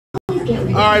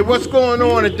right, what's going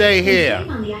on today here?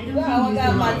 I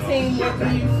got my team with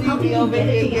me. You see me over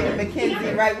here getting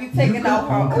Mackenzie right. We taking out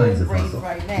her old braids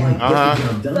right now.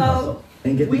 So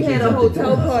we had a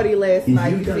hotel party last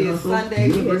night. You see, it's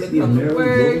Sunday. We had to come to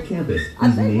work.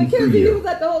 I think Mackenzie was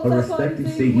at the hotel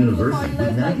party. State university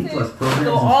with 90+ programs.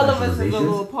 So all of us is a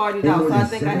little partied out. So I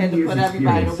think I had to put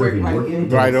everybody to work right here.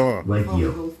 Right on. Like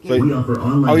you. So we offer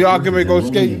online y'all can go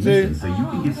skating too? So you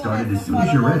can get started as soon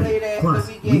as you're ready.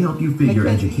 Plus, we help you fit your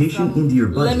education into your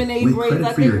budget with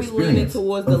credit for your experience,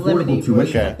 affordable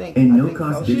tuition, and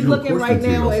no-cost digital course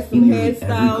materials in nearly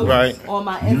every class. On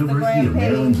my University of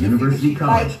Maryland University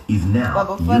College is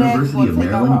now University of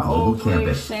Maryland Global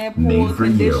Campus, made for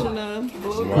you.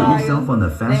 Put yourself on the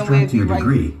fast track to your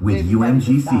degree with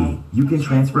UMGC. You can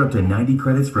transfer up to 90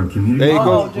 credits from community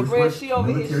college,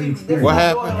 military experience, what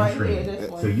happened?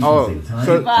 So you can save time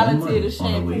and money on the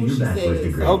way to your bachelor's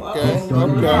degree. Okay.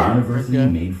 University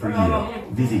made for you.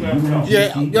 Visit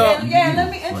UMGC. Yeah,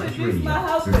 let me introduce my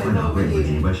husband over here.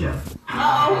 Who we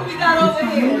got over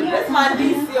here? That's my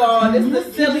niece, y'all. This is the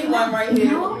silly one right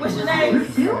here. What's your name?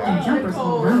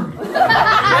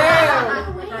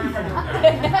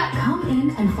 Come in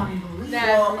and find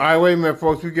all right, wait a minute,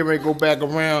 folks. We get ready to go back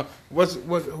around.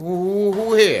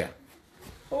 Who here?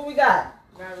 Who we got?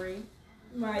 Marie,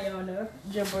 Mariana,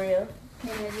 Jabril,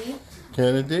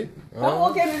 Kennedy. Come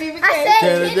on, Kennedy.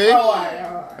 Kennedy.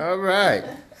 All right.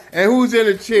 And who's in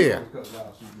the chair?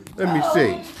 Let me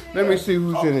see. Let me see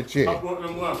who's in the chair.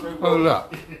 Hold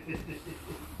up.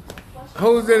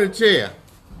 Who's in the chair?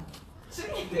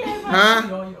 Huh?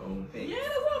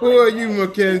 Who are you,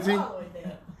 Mackenzie?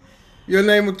 Your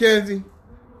name Mackenzie?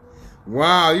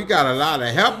 Wow, you got a lot of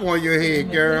help on your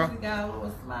head, girl. She got a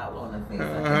little smile on her face.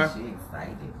 I think she's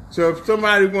excited. So if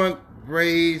somebody wants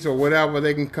braids or whatever,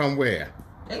 they can come where?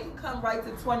 They can come right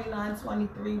to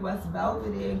 2923 West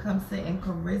Belvedere and come sit in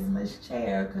Charisma's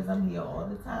chair because I'm here all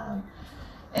the time.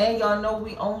 And y'all know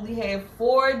we only have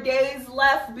 4 days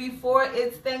left before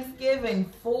it's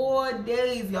Thanksgiving. 4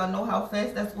 days. Y'all know how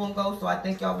fast that's going to go. So I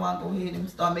think y'all want to go ahead and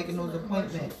start making those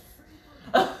appointments.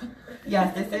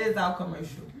 Yes, this is our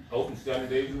commercial. Open 7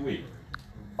 days a week.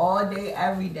 All day,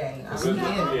 every day. I'm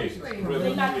here.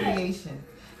 Creation.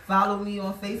 Follow me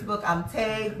on Facebook. I'm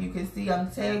tagged. You can see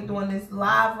I'm tagged on this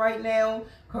live right now.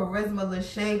 Charisma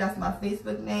Lachey. That's my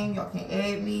Facebook name. Y'all can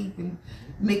add me. You can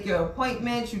make your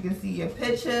appointments. You can see your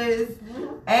pictures.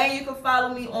 And you can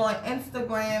follow me on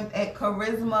Instagram at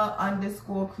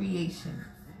charisma_creation.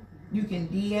 You can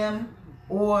DM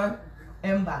or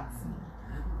inbox me.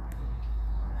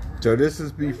 So this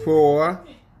is before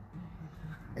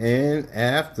and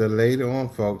after later on,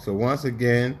 folks. So once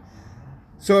again,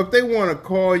 so if they want to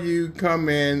call you, come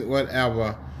in,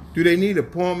 whatever, do they need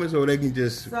appointments or they can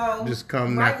just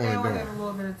come knock on the door? Right now I have a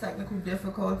little bit of technical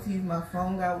difficulties. My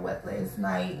phone got wet last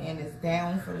night and it's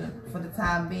down for the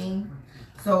time being.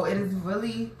 So it is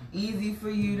really easy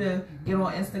for you to get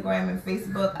on Instagram and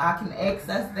Facebook. I can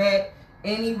access that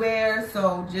anywhere.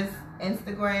 So just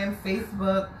Instagram,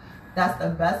 Facebook. That's the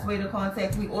best way to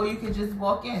contact me. Or you can just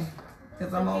walk in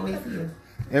because I'm always here.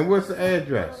 And what's the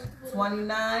address?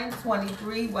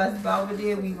 2923 West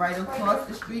Belvedere. We right across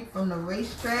the street from the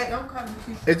racetrack.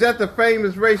 Is that the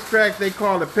famous racetrack they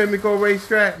call the Pimlico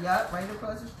Racetrack? Yep, right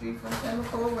across the street from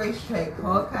Pimlico Racetrack.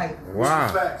 Called Kite. Wow.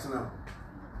 What's the facts now?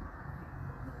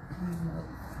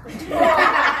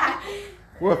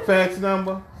 What fax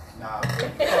number? Nah.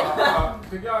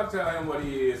 Could y'all tell him what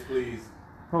he is, please?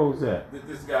 Who's that?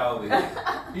 This guy over here.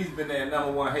 He's been their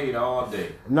 #1 hater all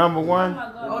day. Number one?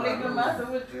 Oh, they been messing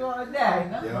with you all day.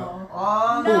 Yeah.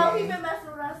 Oh, No, he been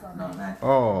messing with us on no, that.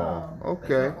 not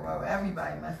okay. Well,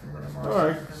 everybody messing with him. All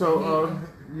right. So,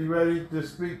 you ready to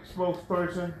speak,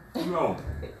 spokesperson? No.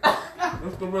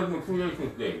 It's the Charisma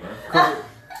Creation Day, man.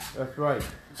 That's right.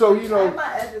 So, you know,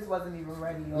 my edges wasn't even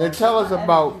ready. then tell us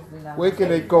about where can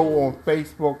they go on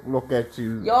Facebook, look at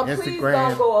you, y'all, Instagram. please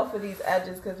don't go off of these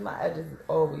edges because my edges is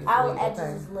always Our laid,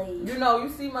 edges is laid. You know, you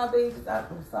see my babies out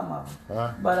there, some of them.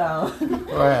 Huh? But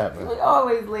What happened? we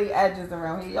always lay edges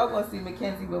around here. Y'all gonna see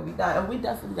Mackenzie when we done. And we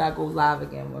definitely gotta go live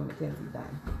again when Mackenzie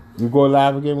done. You go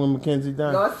live again when Mackenzie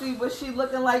done? Y'all see what she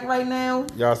looking like right now?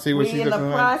 Y'all see what she looking like? We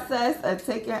in the process of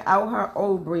taking out her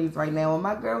old braids right now. And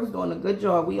my girl's doing a good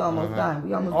job. We almost done.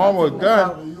 We almost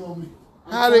done.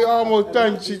 How they almost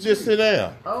done? She just sit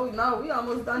down. Oh no, we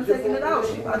almost done taking it out.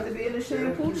 She about to be in the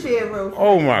shampoo chair real soon.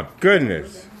 Oh my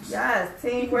goodness. Yes,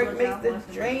 teamwork makes the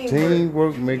dream work.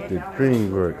 Teamwork make the dream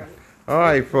work. All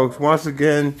right, folks. Once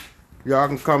again, y'all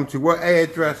can come to what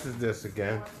address is this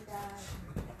again?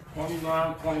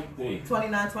 2923.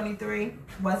 2923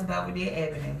 West Belvedere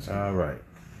Avenue.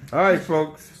 All right,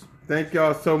 folks. Thank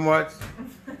y'all so much.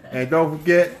 And don't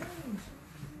forget,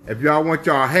 if y'all want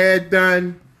y'all hair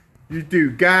done, you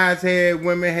do guys' hair,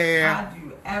 women hair. I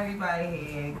do everybody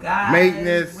hair. Guys,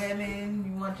 maintenance. Women,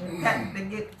 you want your pet to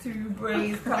get 2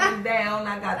 braids coming down.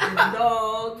 I got the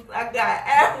dogs. I got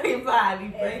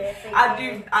everybody.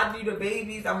 I do the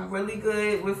babies. I'm really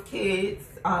good with kids.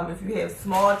 If you have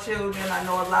small children, I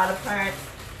know a lot of parents,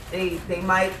 they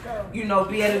might, you know,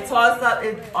 be able to toss up.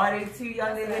 Are they too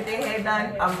young to get their hair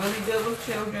done? I'm really good with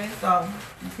children, so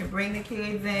you can bring the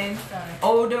kids in.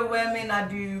 Older women, I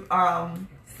do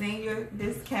senior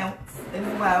discounts as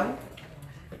well.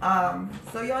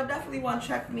 So y'all definitely want to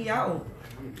check me out.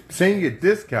 Senior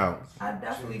discounts? I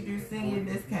definitely do senior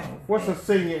discounts. What's a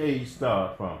senior age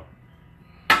start from?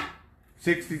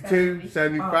 62,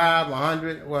 75,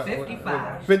 100? What?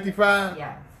 55. 55?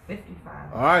 Yeah,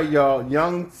 55. All right, y'all.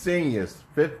 Young seniors,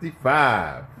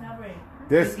 55.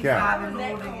 Discount. 55 and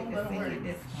older get the senior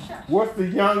discount. What's the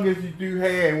youngest you do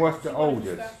hair and what's the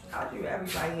oldest? I do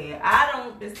everybody hair. I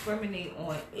don't discriminate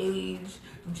on age,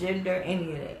 gender,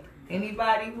 any of that.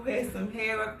 Anybody who has some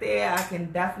hair up there, I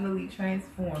can definitely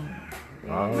transform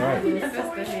you. All right.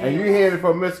 And you heard it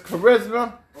from Miss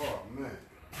Charisma? Oh, man.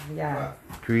 Yeah.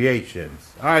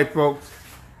 Creations. All right, folks.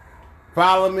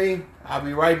 Follow me. I'll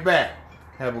be right back.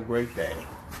 Have a great day.